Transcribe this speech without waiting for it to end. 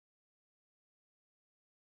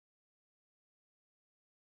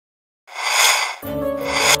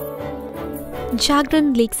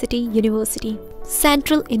Jagran Lakecity University,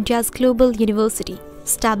 Central India's global university,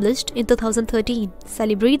 established in 2013,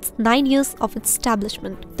 celebrates 9 years of its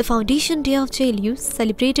establishment. The Foundation Day of JLU,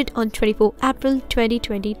 celebrated on 24 April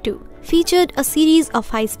 2022, featured a series of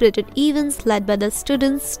high-spirited events led by the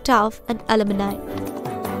students, staff and alumni.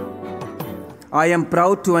 I am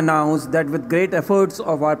proud to announce that with great efforts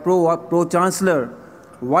of our Pro-Chancellor,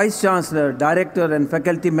 Vice-Chancellor, Director and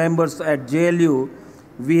faculty members at JLU,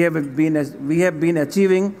 we have been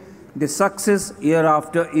achieving the success year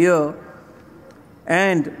after year,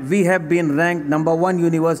 and we have been ranked #1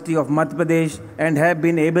 University of Madhya Pradesh and have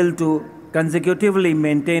been able to consecutively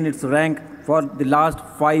maintain its rank for the last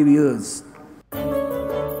 5 years.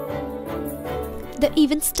 The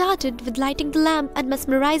event started with lighting the lamp and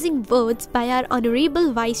mesmerizing words by our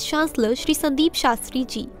Honorable Vice-Chancellor Shri Sandeep Shastri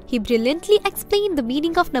Ji. He brilliantly explained the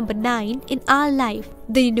meaning of number 9 in our life.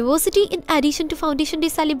 The university, in addition to Foundation Day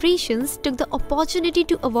celebrations, took the opportunity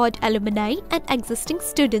to award alumni and existing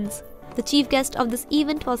students. The chief guest of this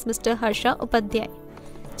event was Mr. Harsha Upadhyay,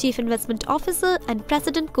 Chief Investment Officer and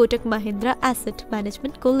President Kotak Mahindra Asset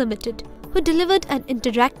Management Co. Limited, who delivered an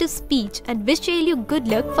interactive speech and wished JLU good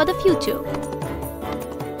luck for the future.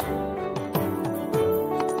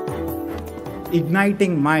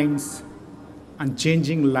 Igniting minds and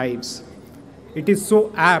changing lives. It is so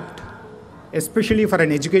apt, especially for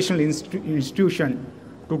an educational institution,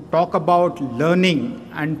 to talk about learning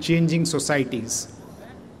and changing societies.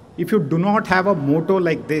 If you do not have a motto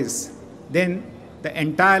like this, then the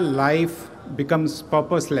entire life becomes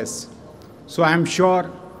purposeless. So I am sure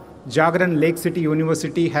Jagran Lakecity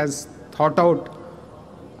University has thought out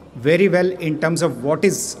very well in terms of what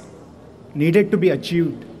is needed to be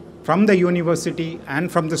achieved from the university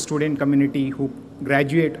and from the student community who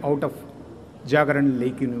graduate out of Jagran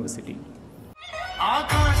Lake University.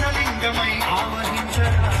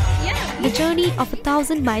 The journey of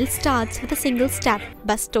 1,000 miles starts with a single step,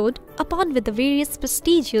 bestowed upon with the various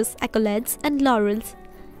prestigious accolades and laurels.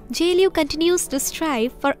 JLU continues to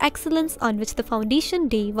strive for excellence, on which the Foundation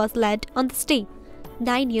Day was led on this day,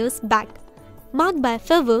 9 years back, marked by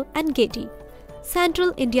fervor and gaiety.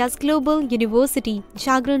 Central India's global university,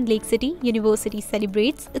 Jagran Lakecity University,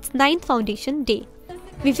 celebrates its 9th Foundation Day.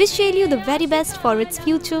 We wish JLU the very best for its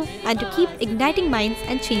future and to keep igniting minds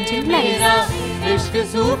and changing lives.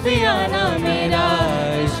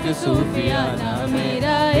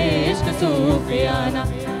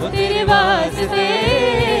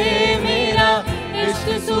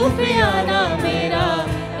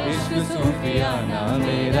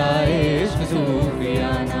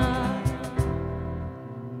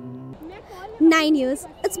 Nine years.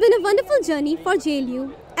 It's been a wonderful journey for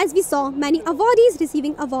JLU, as we saw many awardees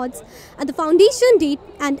receiving awards at the Foundation Day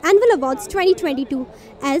and Annual Awards 2022.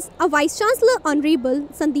 As our Vice-Chancellor Honorable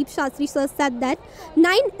Sandeep Shastri Sir said that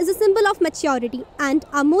 9 is a symbol of maturity and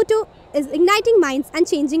our motto is igniting minds and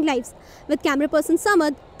changing lives. With camera person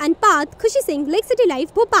Samad and Path, Khushi Singh, Lake City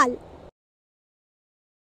Live, Bhopal.